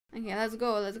Okay, let's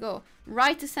go, let's go.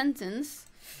 Write a sentence.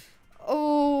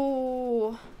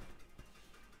 Oh,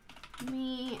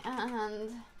 me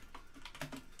and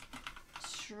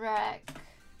Shrek.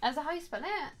 Is that how you spell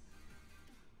it?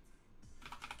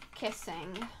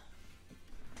 Kissing.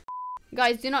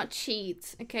 Guys, do not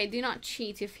cheat. Okay, do not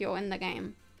cheat if you're in the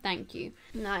game. Thank you.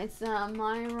 Nice.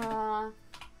 Myra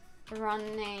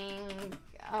running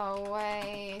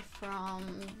away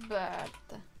from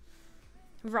birth.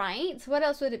 Right? What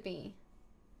else would it be?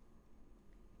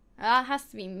 That has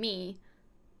to be me.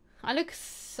 I look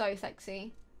so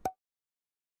sexy.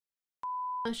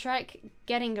 Shrek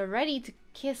getting ready to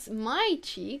kiss my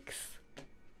cheeks.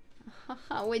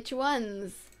 Which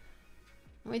ones?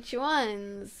 Which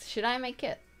ones? Should I make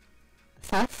it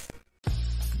sus?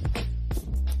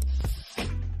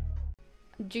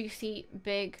 Juicy,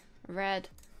 big, red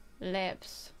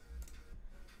lips.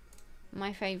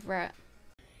 My favorite.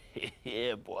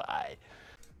 Yeah, boy.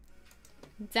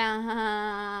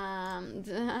 Damn,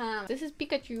 damn. This is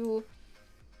Pikachu.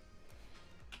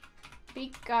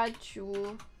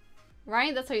 Pikachu.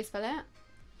 Right? That's how you spell it?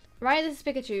 Right, this is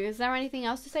Pikachu. Is there anything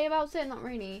else to say about it? Not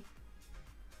really.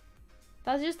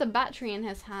 That's just a battery in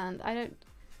his hand. I don't...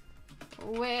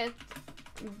 With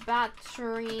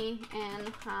battery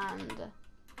in hand.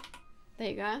 There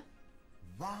you go.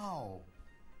 Wow.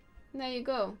 There you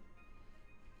go.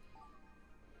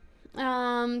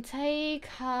 Take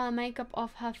her makeup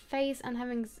off her face and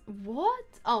having... What?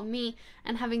 Oh, me.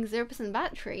 And having 0%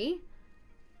 battery?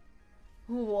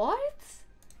 What?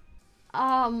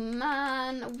 Oh,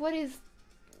 man. What is...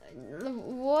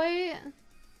 What?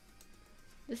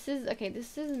 This is... Okay,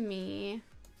 this is me.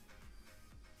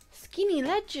 Skinny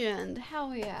legend.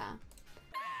 Hell yeah.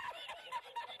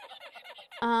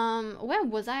 Where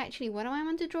was I actually? What am I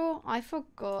meant to draw? I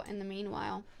forgot in the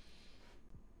meanwhile.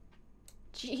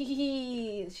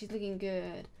 Jeez, she's looking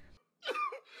good.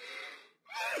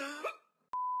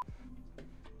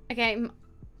 Okay.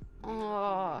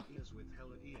 Oh.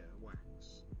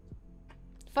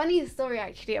 Funny story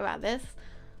actually about this.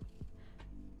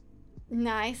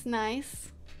 Nice,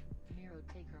 nice.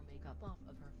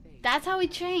 That's how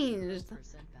it changed.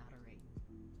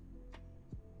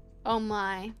 Oh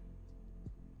my.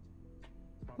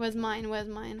 Where's mine? Where's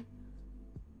mine?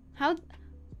 How?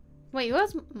 Wait,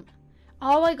 where's...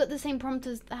 Oh, I got the same prompt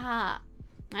as that.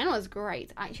 Mine was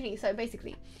great, actually. So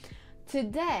basically,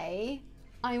 today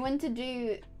I went to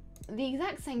do the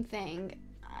exact same thing.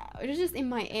 It was just in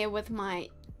my ear with my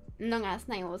long ass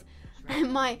nails,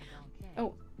 and my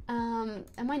and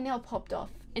my nail popped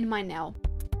off in my nail.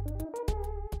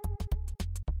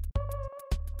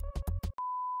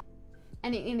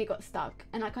 And it nearly got stuck,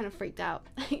 and I kind of freaked out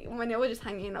when it was just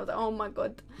hanging. I was like, "Oh my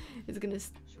god, it's gonna."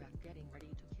 Getting ready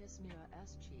to kiss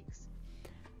Miras' cheeks.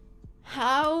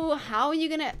 How are you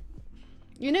gonna?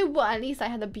 You know what? At least I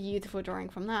had a beautiful drawing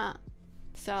from that.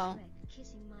 So.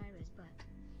 Kissing Myra's butt.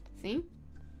 See?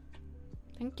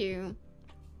 Thank you.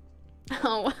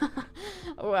 Oh,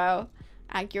 wow,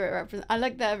 accurate reference. I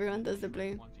like that everyone does the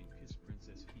blue.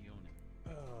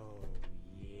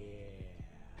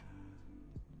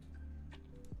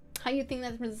 How you think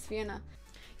that's Princess Fiona?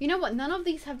 You know what? None of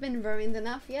these have been ruined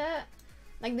enough yet.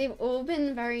 Like, they've all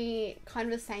been very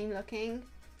kind of the same looking.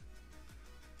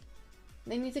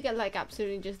 They need to get like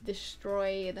absolutely just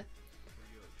destroyed.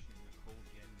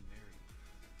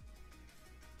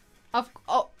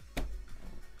 Oh,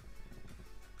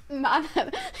 man,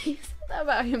 he said that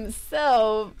about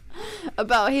himself.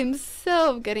 About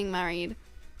himself getting married.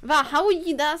 Wow, how would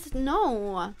you?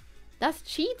 No, that's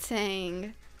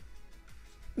cheating.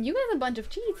 You guys are a bunch of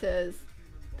cheaters.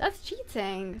 That's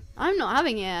cheating. I'm not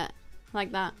having it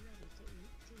like that.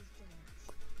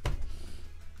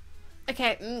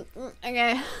 Okay,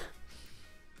 okay.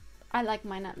 I like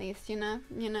mine at least, you know?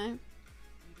 You know?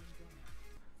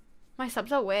 My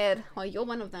subs are weird. Well, you're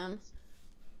one of them.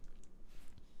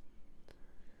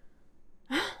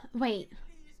 Wait.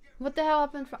 What the hell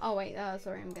happened for... Oh, wait.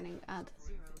 Sorry, I'm getting ad.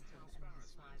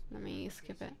 Let me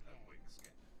skip it.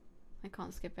 I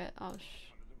can't skip it.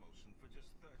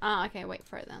 Oh, okay, wait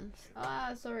for it then.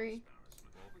 Sorry.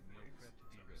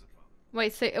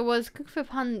 Wait, so it was Cook for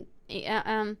Pun.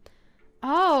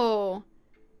 Oh,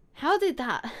 how did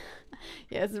that?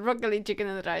 Yes, broccoli, chicken,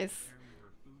 and rice.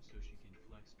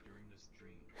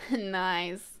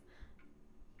 Nice.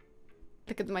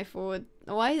 Look at my food.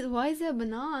 Why is there a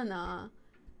banana?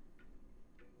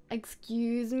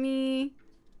 Excuse me.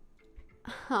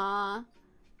 Huh?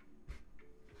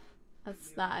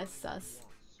 That is sus.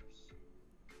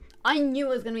 I knew it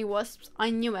was gonna be wasps.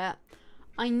 I knew it.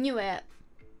 I knew it.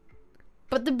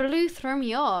 But the blue threw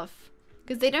me off.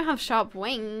 Because they don't have sharp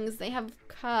wings. They have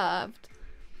curved.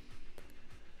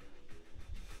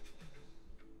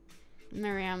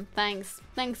 Miriam, thanks.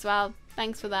 Thanks, Val.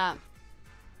 Thanks for that.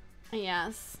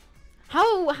 Yes.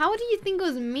 How do you think it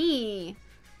was me?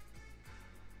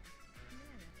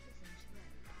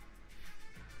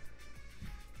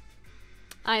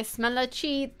 I smell a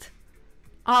cheat.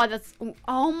 Oh, that's...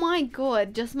 Oh my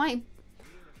god. Just my...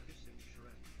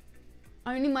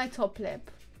 Only my top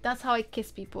lip. That's how I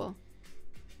kiss people.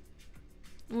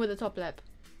 With the top lip.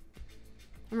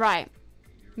 Right.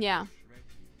 Yeah.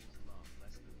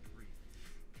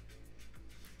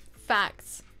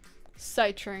 Facts.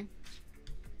 So true.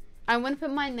 I want to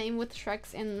put my name with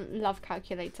Shrek's in Love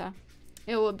Calculator.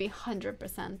 It will be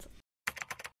 100%.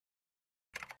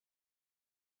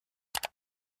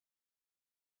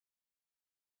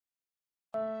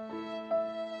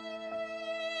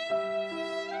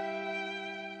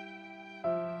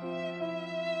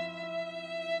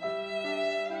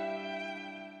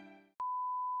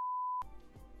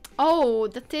 Oh,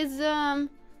 that is, that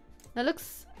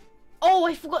looks... Oh,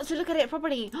 I forgot to look at it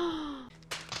properly.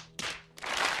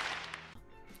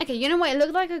 Okay, you know what? It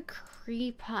looked like a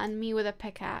creeper and me with a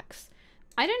pickaxe.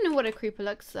 I don't know what a creeper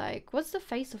looks like. What's the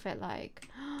face of it like?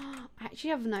 I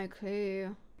actually have no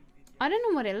clue. I don't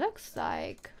know what it looks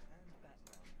like.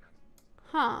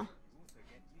 Huh.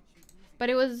 But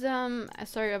it was,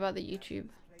 sorry about the YouTube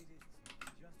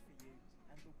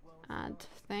ad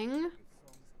thing.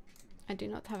 I do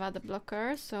not have ad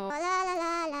blocker, so... La la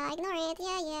la la, ignore it,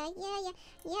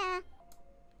 yeah.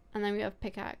 And then we have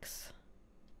pickaxe.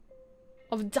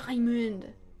 Of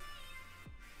diamond!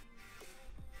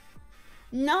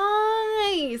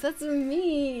 Nice! That's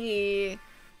me!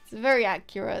 It's very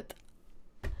accurate.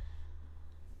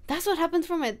 That's what happened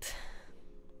from it.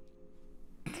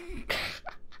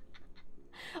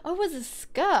 Oh, it was a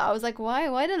skirt. I was like,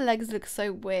 why do the legs look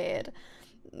so weird?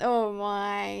 Oh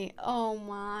my. Oh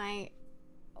my.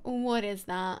 What is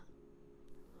that?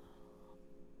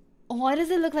 Why does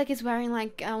it look like it's wearing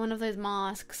like one of those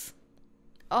masks?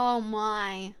 Oh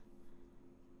my.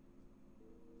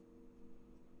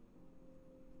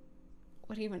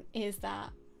 What even is that?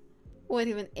 What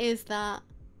even is that?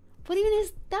 What even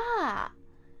is that?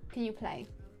 Can you play?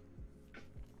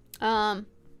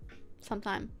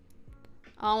 Sometime.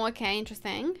 Oh, okay,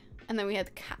 interesting. And then we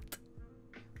had cat.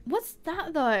 What's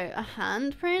that though? A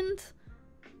handprint?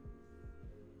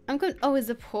 I'm good. Oh, is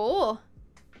a paw?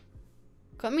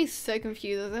 Got me so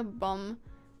confused. There's a bomb.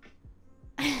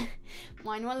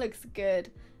 Mine one looks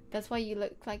good. That's why you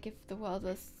look like if the world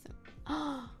was.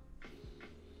 Oh.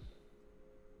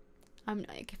 I'm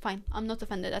okay, fine. I'm not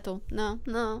offended at all. No.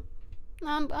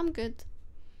 I'm good.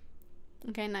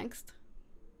 Okay, next.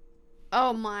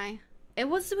 Oh my! It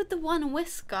was with the one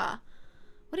whisker.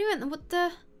 What do you mean? What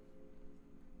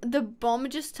the bomb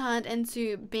just turned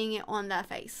into being it on their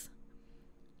face,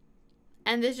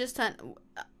 and this just turned.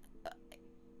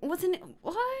 What's in it?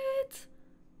 What?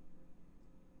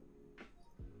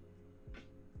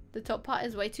 The top part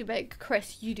is way too big.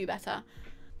 Chris, you do better.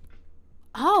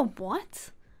 Oh, what?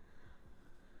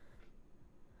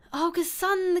 Oh, cause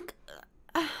sun.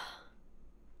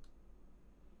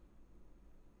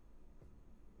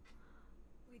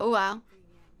 Oh wow.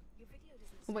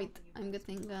 Wait, I'm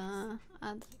getting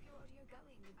ad.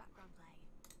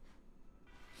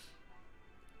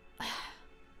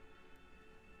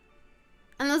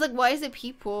 And I was like, why is it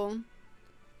people?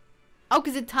 Oh,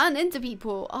 because it turned into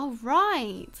people. Oh,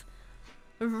 right.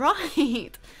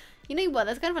 Right. You know what?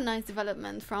 That's kind of a nice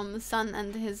development from son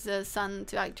and his son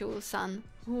to actual son.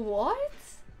 What?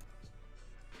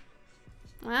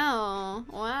 Wow.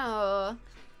 Wow.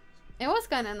 It was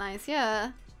kind of nice,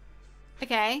 yeah.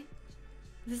 Okay.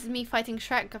 This is me fighting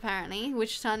Shrek, apparently,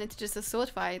 which turned into just a sword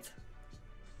fight.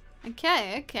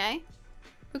 Okay, okay.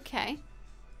 Okay.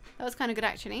 That was kind of good,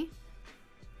 actually.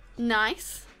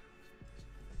 Nice.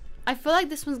 I feel like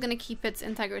this one's gonna keep its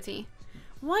integrity.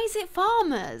 Why is it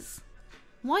farmers?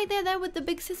 Why they're there with the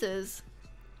big scissors?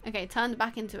 Okay, turned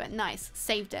back into it. Nice.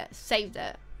 Saved it. Saved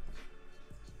it.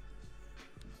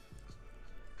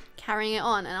 Carrying it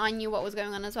on, and I knew what was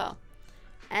going on as well.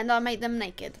 And I made them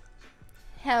naked.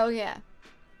 Hell yeah.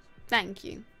 Thank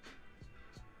you.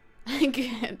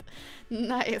 Good.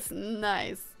 Nice,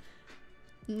 nice.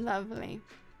 Lovely.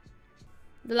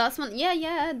 The last one,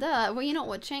 yeah, duh. Were you not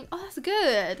watching? Oh, that's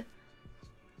good.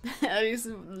 That is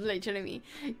literally me.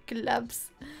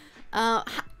 Clubs.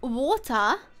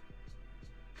 Water?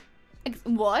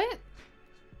 What?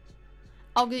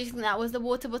 Oh, because that was the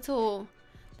water bottle.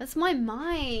 That's my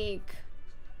mic.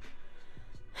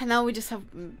 And now we just have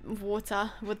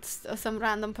water with some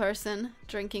random person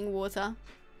drinking water.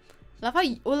 Love how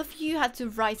all of you had to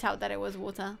write out that it was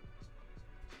water.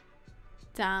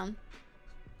 Damn.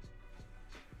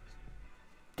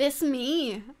 This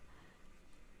me.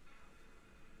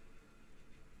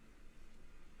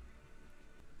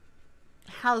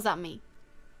 How's that me?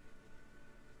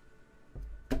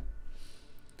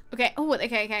 Okay. Oh,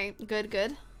 okay.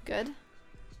 Good.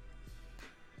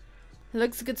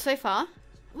 Looks good so far.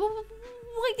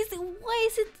 Why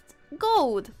is it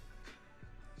gold?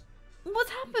 What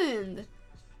happened?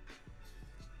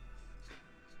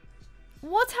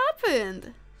 What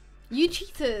happened? You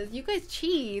cheaters. You guys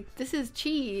cheat. This is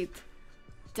cheat.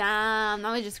 Damn,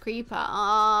 that was just creeper.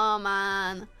 Oh,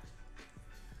 man.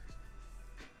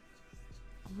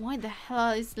 Why the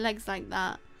hell are his legs like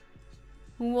that?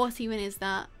 What even is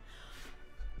that?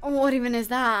 What even is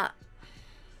that?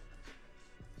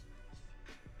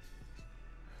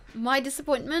 My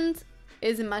disappointment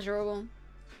is immeasurable.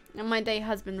 And my day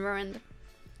has been ruined.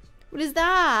 What is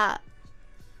that?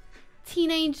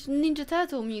 Teenage Ninja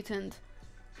Turtle mutant.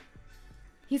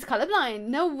 He's colorblind.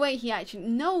 No way he actually...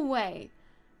 No way.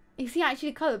 Is he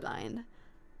actually colorblind?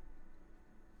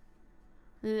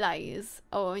 Lies.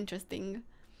 Oh, interesting.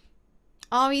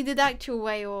 Oh, he did actual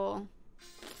way or...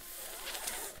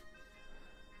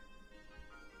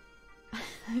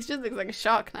 It just looks like a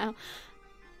shark now.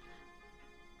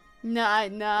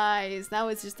 Nice. That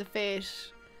was just a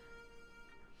fish.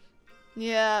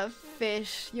 Yeah,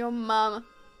 fish. Your mum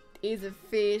is a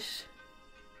fish.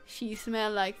 She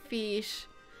smells like fish.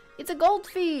 It's a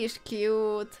goldfish.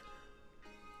 Cute.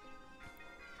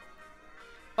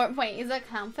 Or wait, is that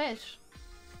clownfish?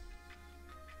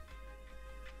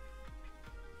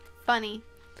 Funny.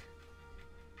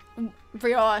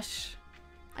 Brioche.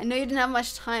 I know you didn't have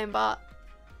much time, but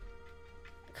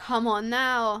come on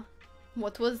now.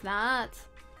 What was that?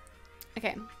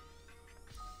 Okay.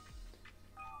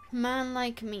 Man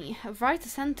like me. Write a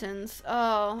sentence.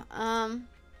 Oh,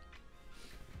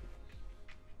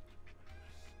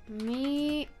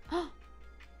 me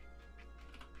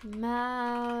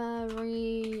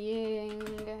marrying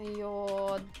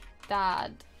your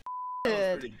dad. That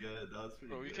was pretty good. That was pretty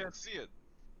Bro, good. you can't see it.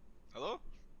 Hello?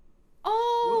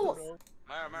 Oh!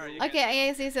 Mara, you Okay,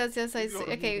 yes.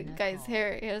 Okay, guys,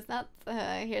 here's that.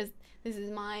 This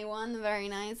is my one, very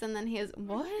nice. And then here's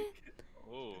what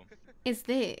Oh. is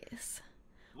this?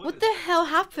 What the hell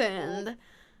happened?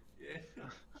 Yeah.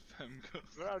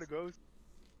 Where are the ghosts?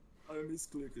 I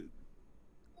misclicked it.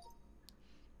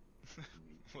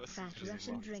 What's Fat interesting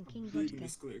Russian about- drinking Big vodka.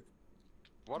 misclick.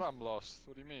 What? I'm lost.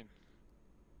 What do you mean?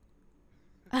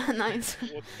 Nice. I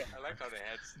like how the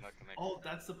head's not connected. Oh,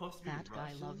 that's supposed to be That guy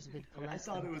Russian? loves with I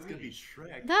thought it was gonna be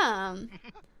Shrek. Damn.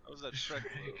 How was that Shrek?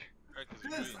 Shrek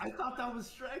is Yes, I green. thought that was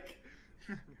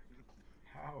Shrek.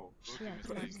 How? Shrek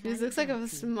loves This looks like a Valle.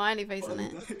 smiley face on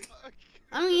it. Like,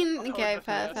 I mean, Oh, okay, that's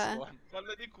fair. the last one.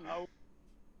 How?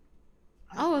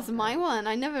 Oh, it's my one.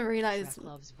 I never realized. Shrek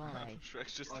loves Valle.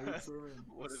 Shrek's just I return.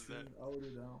 What is that? Audio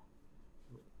now.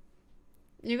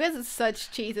 You guys are such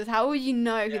cheaters. How would you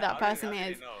know who that person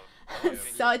is?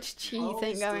 Such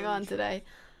cheating going on today.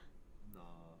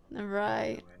 No. Right. I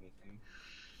don't know anything.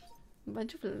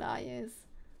 Bunch of liars.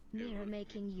 Mira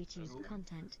making YouTube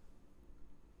content.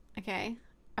 Okay.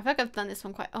 I feel like I've done this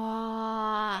one quite.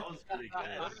 Oh, That was pretty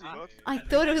good. I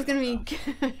thought it was gonna be good.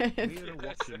 We're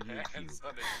watching YouTube. Hands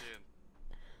on the chin.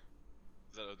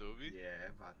 Is that Adobe? Yeah,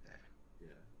 about that.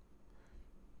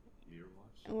 Yeah. You're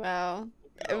watching. Wow.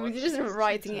 We're just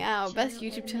writing it out. Best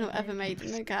YouTube channel ever made.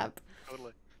 No cap.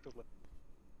 Totally.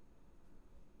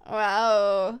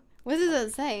 Wow. What does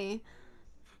that say?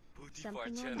 Booty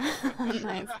Something fart on channel.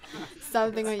 Nice.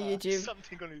 Something on YouTube.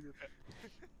 Something on YouTube.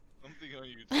 Something on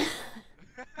YouTube.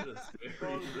 That's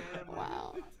very good.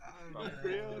 Wow.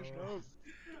 Brioche, no.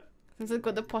 Since I've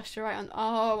got the posture right on.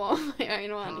 Oh, on my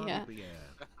own one. Yeah.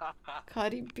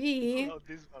 Cardi B. Oh,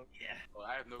 this one. Yeah. Oh,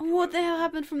 I have no What the clue. hell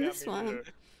happened from Yeah, this me one? neither.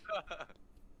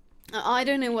 I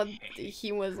don't know what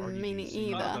he was meaning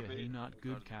either. Be not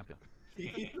good captain.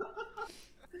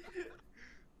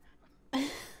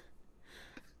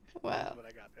 Wow. What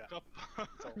I got, yeah.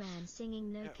 Man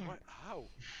singing no Yeah, cap. what? How?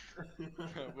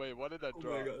 Wait, what did that Oh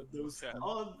draw? my god, those. Yeah.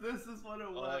 Oh, this is what it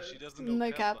Oh, was. she doesn't know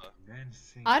No cap.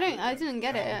 Kappa. I didn't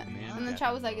get it. And the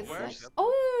chat was like, it's Where like, is that?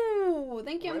 oh,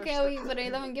 thank you, Where's MKOE, for the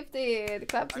 11 gifted.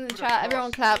 Claps in I the put a chat.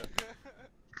 Everyone cross. clap.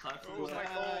 Clap for Oh my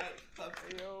that. God. Clap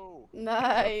for Hey, yo.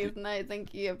 Nice, nice,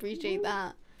 thank you. Appreciate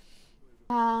that.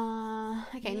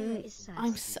 Okay. Mira is sad.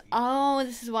 I'm so. Oh,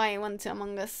 this is why I went to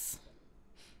Among Us.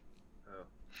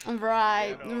 Oh.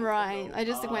 Right, Yeah, no, right. no. I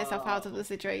just took myself out of the Oh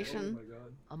situation. my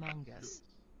god. Among Us.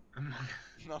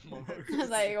 Not more. I was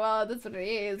like, well, that's what it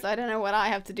is. I don't know what I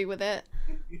have to do with it.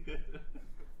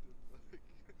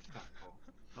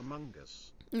 Among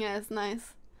Us. Yeah, it's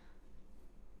nice.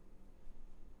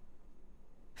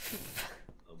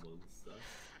 Amongst us.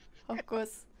 Of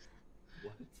course.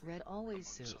 What? Red always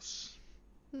suit. Just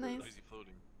Nice. lazy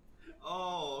floating.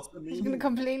 Oh. He's gonna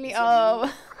completely.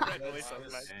 Oh. What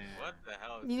the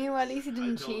hell? You know what? At least he I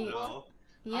didn't don't cheat. know.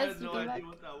 I Yes, had you no go idea back.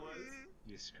 what that was.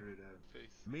 You screwed up. Face.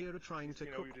 Mira trying to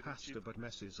You know cook you didn't pasta cheat. but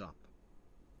messes up.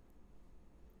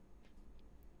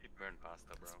 Eat burn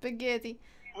pasta, bro. Spaghetti.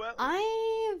 Well,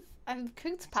 I've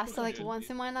cooked pasta like once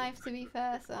in my life, to be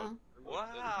fair. So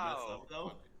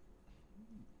Wow.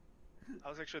 I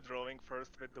was actually drawing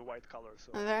first with the white color,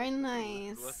 so. very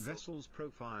nice. Vessel's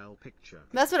profile picture.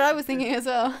 That's what I was thinking as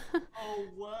well. Oh,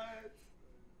 what?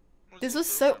 This was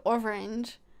so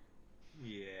orange.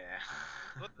 Yeah.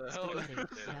 What the hell?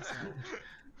 Yes,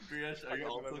 Briash, are you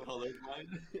also colorblind?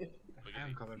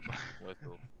 I'm colorblind. What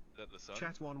the? Is that the sun?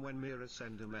 Chat one when Mira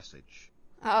send a message.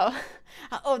 Oh,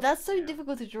 oh, that's so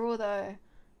difficult to draw though.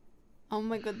 Oh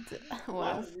my god.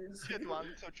 Wow. Hit one,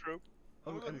 so true.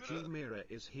 OMG Mira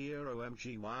is here,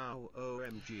 OMG wow,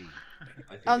 OMG.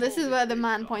 Oh, this is where the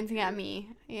man pointing at me.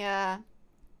 Yeah.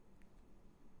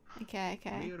 Okay,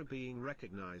 okay. Mira being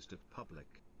recognized of public.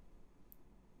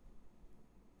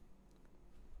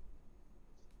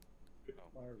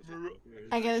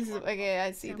 I guess this is okay.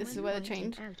 I see. This is Someone where the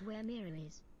pointing change. out where Mira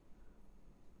is.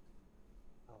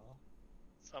 Well,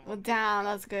 Someone. damn,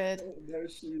 that's good. Oh, there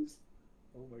she is.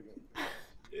 Oh my god.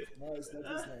 Nice, that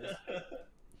is nice.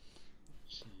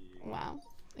 Wow.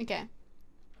 Okay.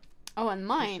 Oh, and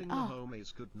mine. Kissing the Oh,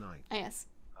 homies good night. yes.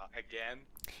 Again?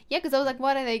 Yeah, because I was like,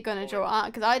 what are they gonna draw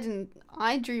art? Because I didn't.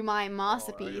 I drew my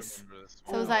masterpiece.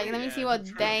 So I was like, let me see what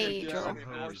they draw.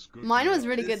 Homies good Mine was night.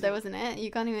 really good though, wasn't it? You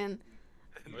can't even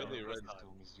Really red.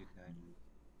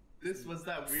 This was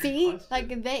that weird see.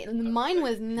 question. Like mine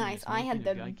was nice. I had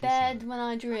the bed when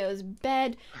I drew it. It was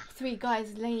bed, three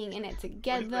guys laying in it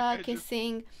together,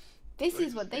 kissing. This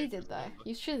is what they did though.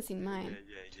 You should have seen mine.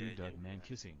 Two dog man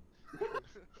kissing.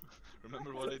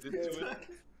 Remember what I did to it?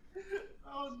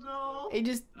 Oh no. It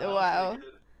just That was wow.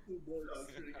 pretty good. That was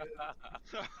pretty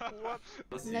good. What?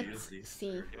 Let's see, Let's let's see. see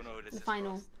You know what this the is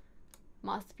final first.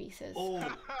 masterpieces. Oh,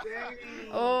 dang.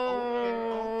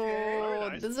 Oh,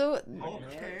 okay. this is what.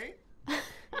 Okay.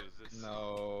 What is this?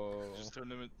 No. Just turn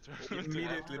them into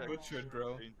Immediately abstract butchered,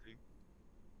 bro. painting.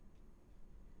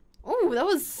 Oh, that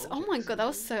was. Oh my god, that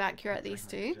was so accurate. These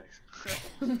two.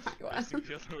 Oh my god. Facing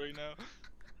the other way now.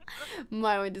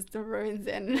 Mine were just ruins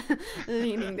and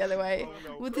leaning the other way. Oh,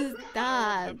 no. What is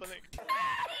that? Happening.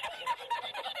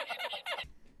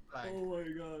 Oh my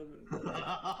god.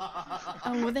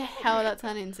 Oh, what the hell that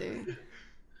turned into?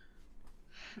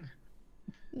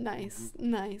 Nice,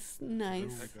 nice,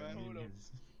 nice.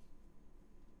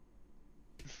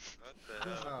 What the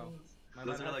hell? Wow. My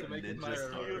Those man are had like to make it ninja my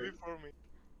stars. You before me.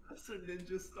 Those are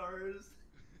ninja stars.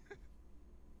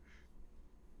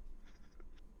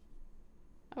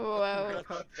 Oh, wow.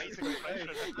 Face expression.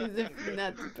 As if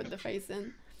not to put the face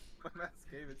in. My man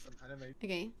gave it some anime.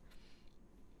 Okay.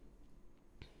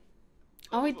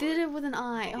 Oh, I did it with an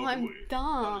eye. Oh, I'm Well,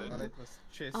 dumb. it was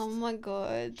chest. Oh my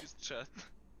god. Just chat.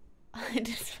 I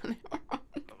did spell it wrong.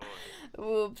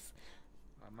 Oh, Whoops.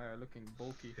 My man looking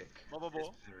bulky. Baba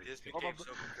bo. this became so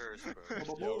cursed,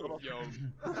 bro. Yo, Yo,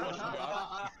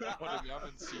 what if you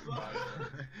haven't seen mine?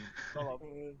 Baba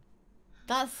bo.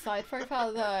 That side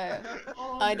profile though.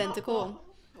 Oh, Identical.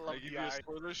 I give you a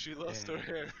spoiler, she lost Yeah. her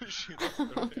hair. She lost her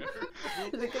hair.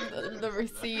 Look at the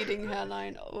receding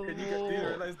hairline. Oh. Do you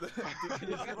realize that?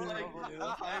 It's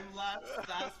like time lapse,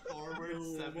 fast forward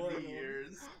No, 70 no.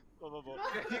 years. Baba bo.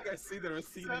 Can you guys see the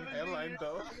receding 70 hairline years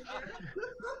though?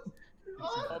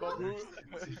 Baba bo.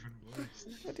 It's even worse.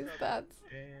 What is that?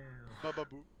 Damn. Baba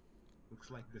bo. Looks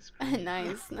like this.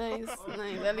 Nice, nice,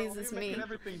 nice. At least it's me.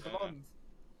 Everything blonde.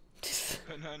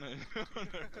 No.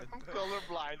 I'm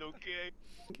colorblind, okay?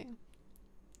 Okay.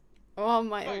 Oh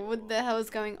my, what the hell is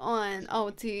going on?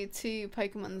 Oh, two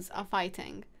Pokemons are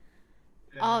fighting.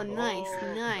 Oh, nice,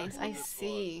 nice. I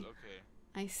see.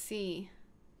 Okay. I see.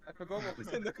 I forgot what was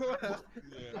in the corner.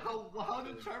 Yeah. How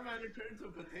did Charmander turn into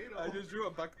a potato? I just drew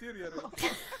a bacteria.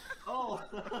 Oh!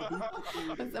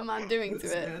 What's the man doing to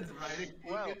This it? man's riding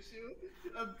Wow.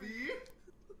 Pikachu? A bee?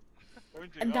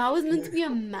 And that was meant to be a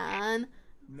man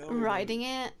No. riding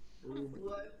it.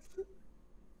 What?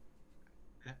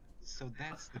 So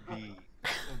that's the bee. So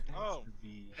that's Oh. the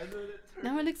bee. And then it turned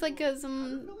Now it looks like into a some.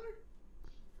 caterpillar?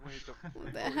 Wait,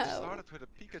 What the you hell? started with a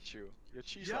Pikachu. Your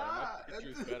cheese Yeah, my and Pikachu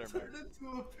is then better, it man. turned into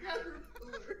a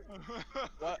caterpillar.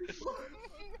 What?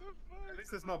 At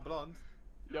least it's not blonde.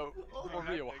 Yo, Oh, for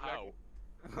real, exactly. how?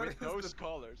 What With is those the-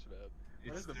 colors, man.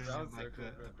 What is the turning brown like circle,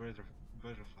 the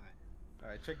butterfly.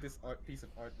 Alright, check this piece of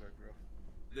artwork, bro.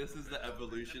 This is the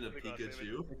evolution of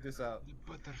Pikachu. Check this out. The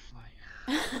butterfly.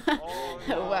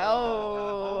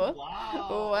 Wow.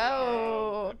 Wow!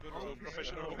 Wow.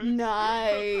 Professional.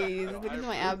 Nice. Look at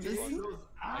my abs. Those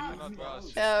I abs, cannot bro. rush.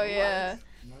 Oh yeah.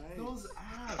 Nice. Those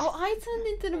abs. Oh, I turned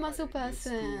into the muscle That's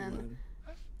cool, person. man.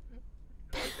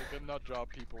 They cannot draw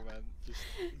people, man. Just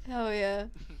Oh yeah.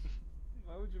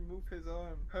 Why would you move his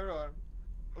arm? Her arm.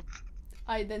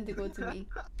 Identical to me.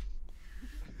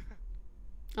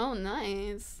 Oh,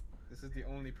 nice. This is the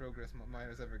only progress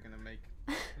Myra's ever gonna make.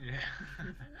 Yeah.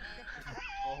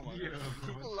 Oh my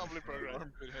god. lovely program.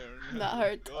 Armpit hair. That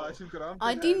hurt. Oh, she's got armpit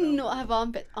I hair do now. not have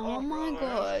armpit. Oh my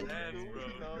god.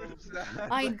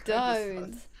 I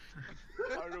don't.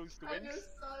 Are those twins?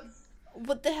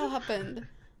 What the hell happened?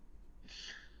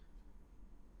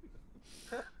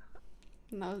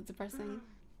 That was depressing.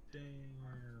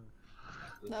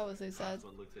 That was so sad. This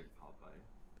one looks like Popeye.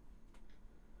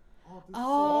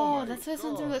 Oh, my that's what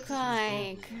something God, look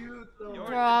like. Cute though.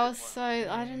 Bro, I was so,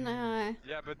 I don't know.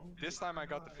 Yeah, but this time I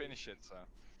got to finish it, so.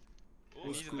 I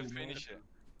That's needed cool, to man. finish it.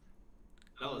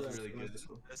 That was That's really good. nice.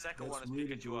 The second That's one is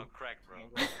really Pikachu cool. on crack, bro.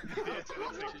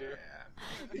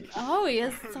 Oh, he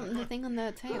has something, the thing on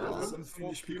the table. Some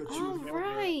Finnish Pikachu. Oh,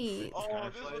 right. Oh,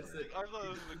 this is, I thought it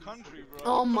was the country, bro.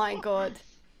 Oh my god.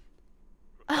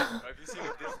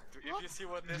 If you see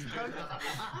what this dude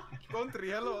Country,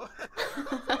 hello.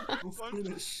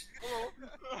 Finnish.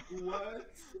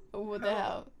 What? What the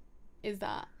hell is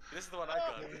that? this is the one I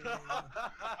got.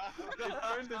 It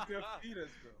turned into a fetus,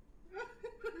 bro.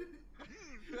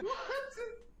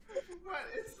 What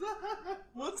is that?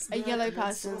 What's A that? yellow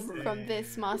That's person so from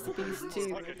this masterpiece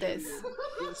to this.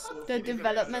 That's so The funny.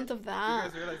 development of You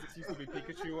that guys realize this used to be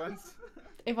Pikachu once?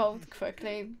 evolved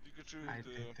quickly. Pikachu, I the...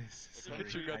 did this.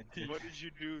 Pikachu Sorry, got I did. What did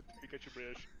you do to Pikachu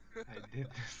British? I did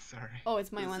this. Sorry. Oh,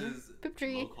 it's my This one. is Poop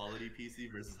tree. low quality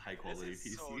PC versus high quality This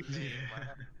is so PC. lame, man.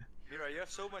 Mira, you have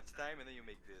so much time and then you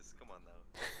make this. Come on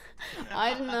now.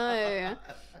 I don't know.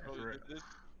 Oh, you did this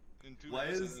in two Why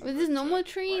days is- and Was then this I normal tried.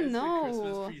 tree? Why is the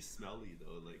Christmas No. tree smelly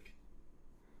though? Like,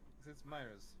 It's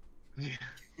Myra's. Yeah.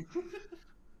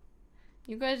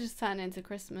 You guys just turn into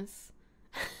Christmas.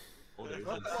 oh, there's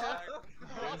What a, the heck?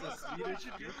 there's a Swedish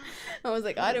dude. I was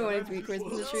like, I don't want it to be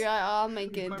Christmas tree. I'll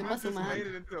make it My the man muscle just made man.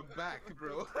 it into a back,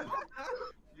 bro.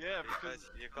 Yeah, Because because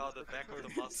you call the back of the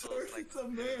muscles Sorry, like it's a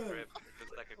man. grip.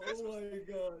 It's like a Oh Christmas.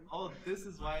 my god. Oh, this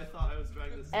is why I thought I was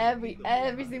drawing this.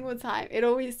 Every single time, it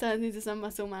always turns into some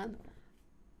muscle man.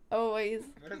 Always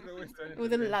Why does it always turn into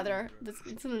with a this, ladder. bro?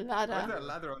 It's a Why is there ladder. a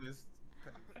ladder on his...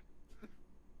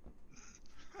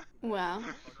 Wow.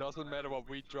 It doesn't matter what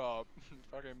we draw.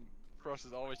 Fucking Frost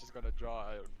is always just gonna draw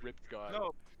a ripped guy.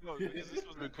 no, this was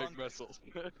With in big vessels.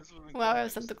 This was in Wow,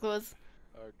 context. Santa Claus.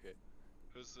 Okay.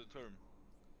 Who's the term?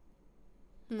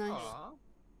 Nice. Aww.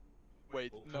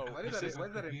 Wait, no. Why did this that, is- why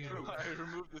did that Weird. improve? I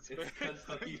removed its It's face.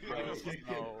 Kentucky No, Fried Chicken.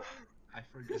 no. I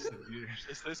forgot the beard.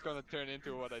 Is this gonna turn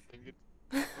into what I think it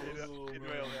Oh, it man.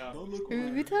 will, yeah. Don't look Who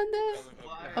away. turned it?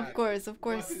 Why? Of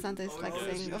course, Santa is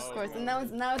flexing. Of course, and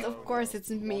now, of course, it's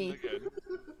me. Again.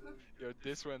 Yo,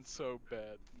 this went so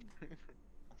bad.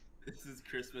 This is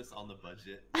Christmas on the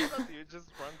budget. You just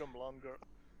random longer.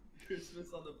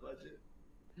 Christmas on the budget.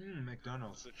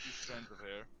 McDonald's. It's a few strands of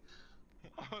hair.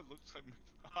 Oh, it looks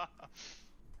like...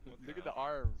 Look at the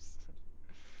arms.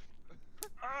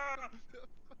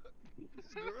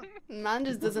 Man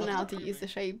just doesn't know how to use the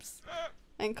shapes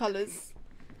and colors.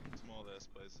 Small ass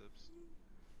biceps.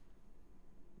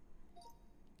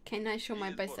 Can I show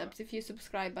my Jesus, what biceps if you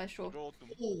subscribe by show? Roll to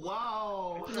Oh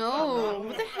wow! No,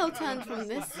 what the hell turned from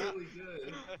this? That's really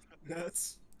good.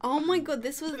 That's. Oh my god,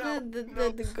 this was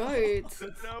the goat.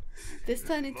 No. This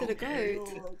turned into the goat.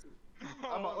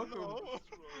 I'm a Oh, auto.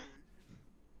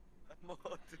 no.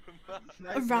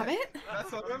 A rabbit?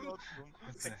 That's what I'm...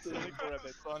 What's that? Sonic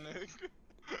rabbit. Sonic.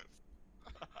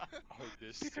 Oh,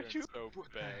 this Pikachu. turned so What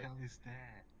the bad. hell is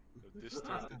that? This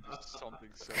turned into something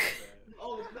so bad.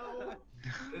 Oh no!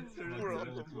 It turned We're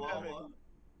into on the lava.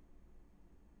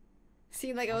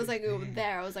 See, like I was like over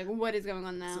there. I was like, what is going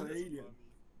on It's now? an alien.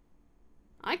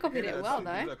 I copied it well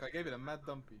though. Look, I gave it a mad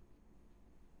dumpy.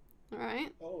 All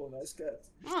right. Oh, nice cat.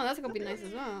 Oh, that's gonna be nice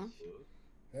as well.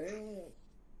 Hey,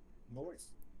 noise.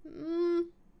 Mm.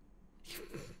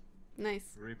 Nice,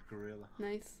 Rip gorilla.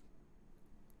 nice.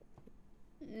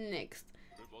 Next.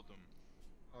 The bottom.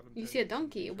 Autumn You turned see a into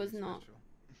donkey, it something was not. special.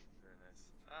 Very nice.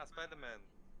 Ah, Spider-Man.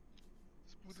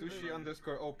 Sushi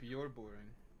underscore op, you're boring.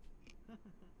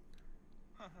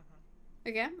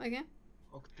 Again, again.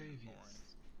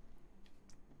 Octavius.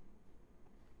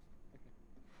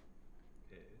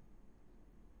 Okay.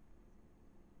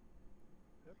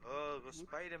 Oh, it was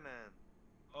Spider-Man.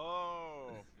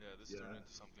 Oh! Yeah, this turned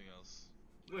into something else.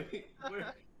 Wait,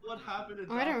 what happened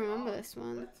to Oh, I don't Doc remember Ock? this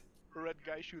one. Red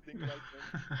guy shooting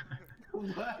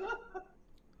lightning. What?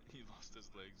 He lost his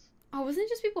legs. Oh, wasn't it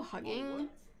just people hugging?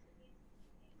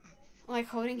 Like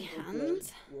holding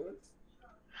hands? What?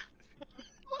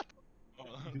 Oh,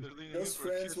 they're leaning Those in for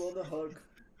a friends kiss. want a hug.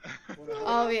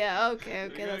 Oh yeah, okay,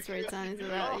 that's right, turn into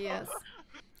that, yes.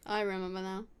 I remember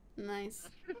now. Nice.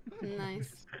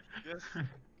 Nice. Yes.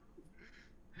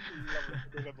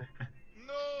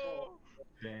 No!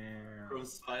 Damn. From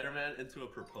Spider-Man into a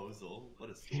proposal. What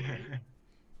a story.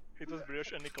 It was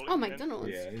Brioche and Nicole. Oh, in the end. McDonald's.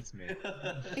 Yeah, it's me.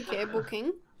 Okay,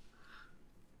 booking.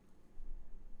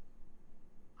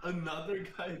 Another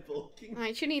guy bulking. I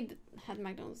actually had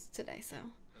McDonald's today, so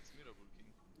That's Mira bulking.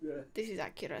 Yeah. this is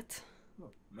accurate.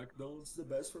 No, McDonald's is the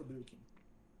best for bulking.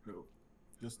 No.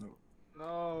 Just no.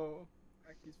 No.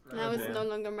 Mackey's friend. Now it's yeah. no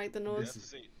longer I have McDonald's. to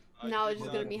say, Now did it's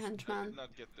just not- gonna be I henchman. did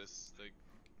not get this. Like,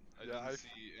 I Yeah, didn't I've-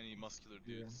 see any muscular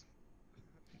dudes.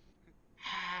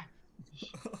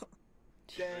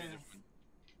 Very Damn. different.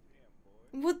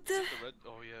 What the? The red.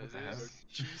 Oh yeah, What the it hell? is.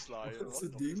 Cheese lion. It's a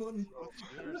demon.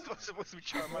 It's not supposed to be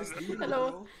Nice Charmander. demon.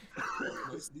 Hello.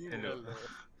 bro. Nice demon. Hello.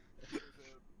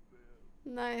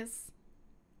 Nice.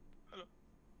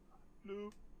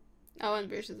 No. Oh, and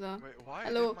British as well. Wait, why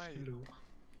Hello. did my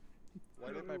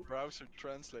why did my browser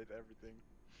translate everything?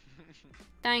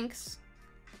 Thanks.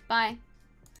 Bye.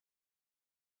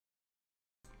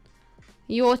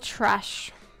 You're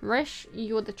trash. Rish,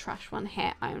 you're the trash one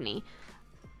here only.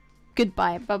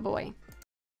 Goodbye. Bye-bye.